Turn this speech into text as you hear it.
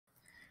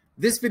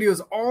This video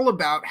is all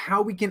about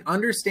how we can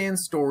understand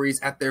stories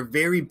at their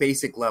very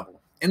basic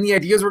level. And the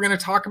ideas we're going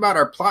to talk about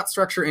are plot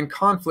structure and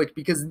conflict,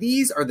 because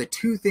these are the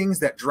two things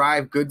that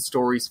drive good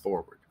stories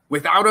forward.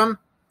 Without them,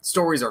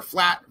 stories are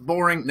flat,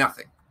 boring,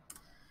 nothing.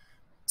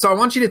 So I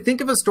want you to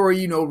think of a story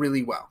you know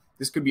really well.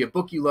 This could be a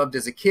book you loved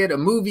as a kid, a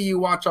movie you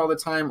watch all the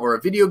time, or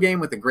a video game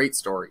with a great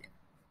story.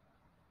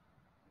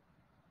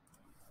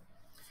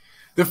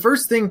 The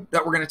first thing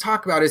that we're going to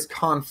talk about is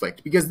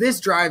conflict, because this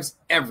drives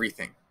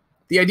everything.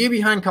 The idea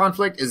behind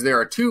conflict is there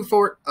are two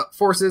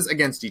forces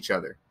against each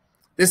other.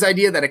 This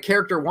idea that a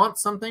character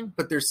wants something,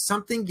 but there's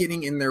something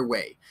getting in their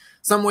way.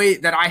 Some way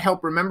that I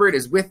help remember it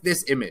is with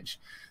this image.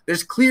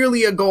 There's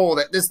clearly a goal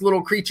that this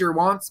little creature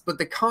wants, but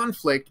the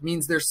conflict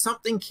means there's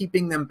something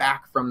keeping them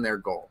back from their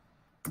goal.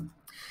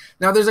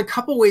 Now, there's a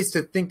couple ways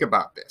to think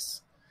about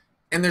this.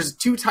 And there's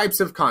two types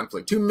of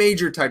conflict, two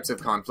major types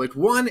of conflict.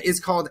 One is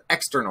called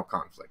external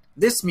conflict.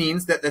 This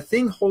means that the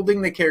thing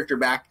holding the character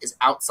back is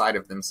outside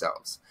of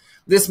themselves.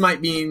 This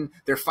might mean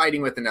they're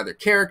fighting with another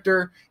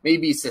character.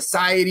 Maybe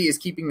society is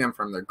keeping them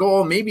from their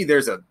goal. Maybe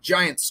there's a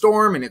giant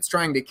storm and it's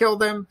trying to kill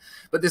them.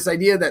 But this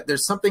idea that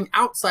there's something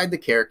outside the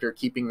character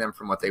keeping them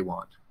from what they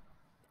want.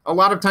 A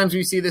lot of times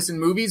we see this in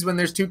movies when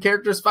there's two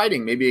characters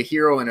fighting, maybe a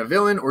hero and a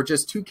villain, or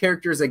just two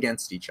characters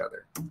against each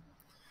other.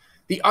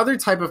 The other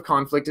type of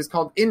conflict is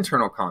called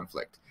internal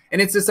conflict.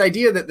 And it's this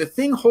idea that the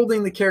thing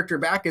holding the character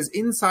back is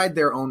inside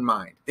their own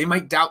mind. They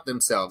might doubt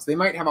themselves. They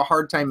might have a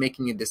hard time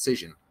making a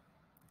decision.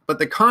 But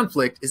the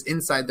conflict is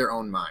inside their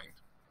own mind.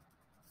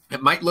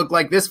 It might look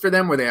like this for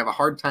them, where they have a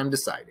hard time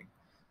deciding.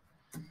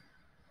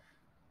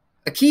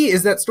 A key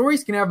is that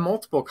stories can have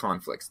multiple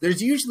conflicts.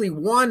 There's usually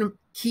one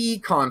key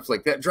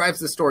conflict that drives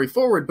the story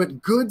forward,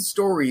 but good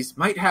stories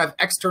might have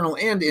external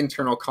and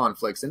internal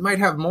conflicts and might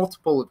have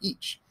multiple of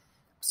each.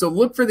 So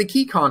look for the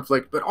key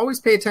conflict, but always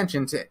pay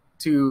attention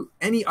to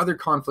any other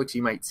conflicts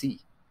you might see.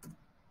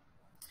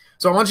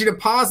 So I want you to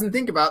pause and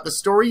think about the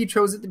story you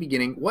chose at the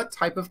beginning. What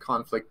type of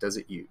conflict does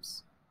it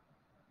use?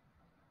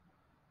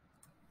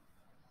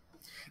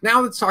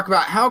 Now let's talk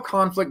about how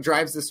conflict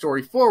drives the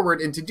story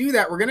forward. And to do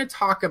that, we're going to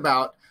talk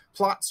about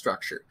plot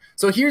structure.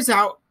 So here's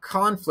how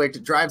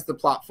conflict drives the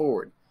plot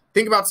forward.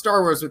 Think about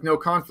Star Wars with no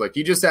conflict.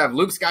 You just have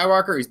Luke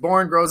Skywalker. He's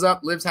born, grows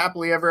up, lives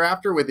happily ever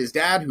after with his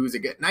dad, who's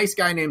a nice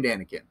guy named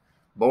Anakin.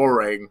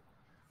 Boring.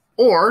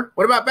 Or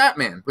what about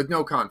Batman with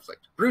no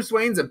conflict? Bruce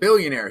Wayne's a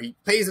billionaire. He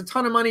pays a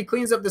ton of money,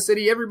 cleans up the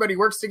city. Everybody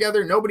works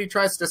together. Nobody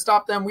tries to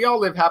stop them. We all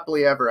live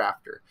happily ever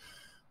after.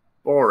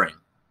 Boring.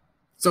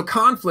 So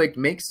conflict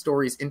makes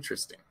stories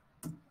interesting.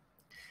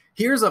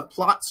 Here's a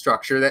plot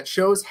structure that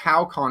shows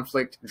how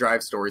conflict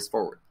drives stories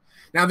forward.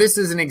 Now, this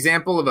is an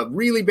example of a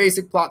really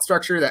basic plot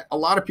structure that a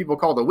lot of people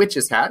call the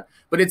witch's hat,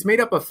 but it's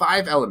made up of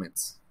 5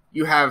 elements.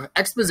 You have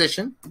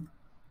exposition,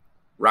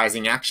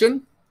 rising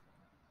action,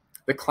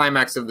 the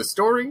climax of the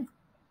story,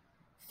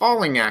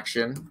 falling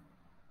action,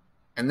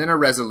 and then a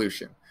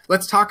resolution.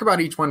 Let's talk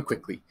about each one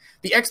quickly.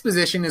 The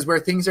exposition is where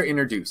things are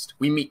introduced.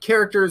 We meet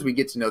characters, we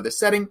get to know the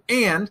setting,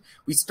 and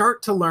we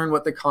start to learn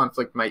what the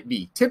conflict might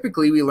be.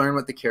 Typically, we learn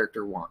what the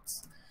character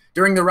wants.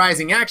 During the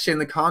rising action,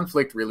 the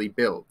conflict really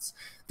builds.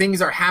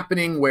 Things are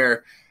happening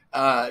where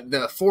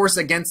the force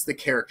against the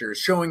character is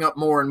showing up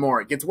more and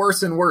more. It gets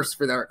worse and worse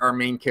for our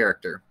main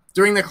character.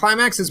 During the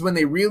climax is when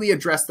they really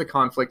address the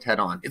conflict head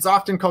on. It's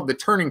often called the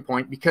turning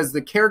point because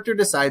the character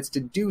decides to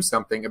do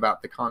something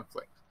about the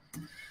conflict.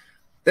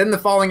 Then the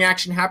falling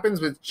action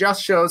happens, which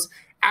just shows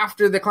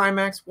after the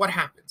climax, what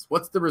happens?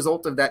 What's the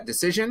result of that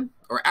decision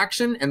or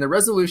action? And the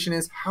resolution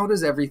is, how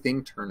does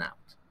everything turn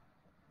out?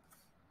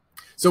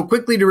 So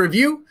quickly to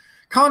review,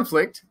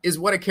 conflict is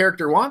what a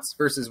character wants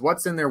versus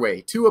what's in their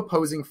way, two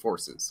opposing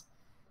forces.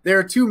 There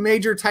are two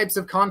major types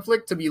of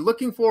conflict to be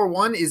looking for.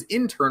 One is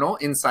internal,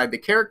 inside the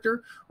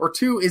character, or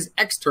two is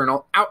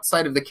external,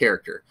 outside of the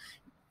character.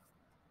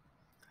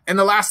 And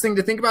the last thing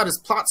to think about is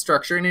plot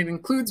structure, and it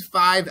includes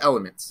 5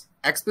 elements: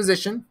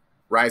 exposition,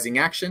 rising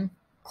action,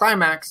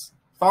 climax,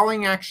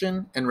 falling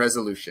action, and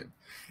resolution.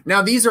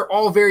 Now, these are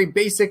all very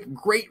basic.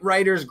 Great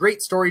writers,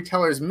 great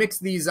storytellers mix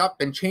these up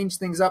and change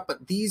things up,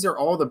 but these are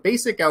all the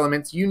basic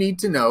elements you need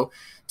to know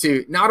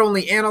to not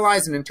only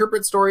analyze and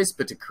interpret stories,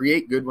 but to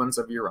create good ones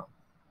of your own.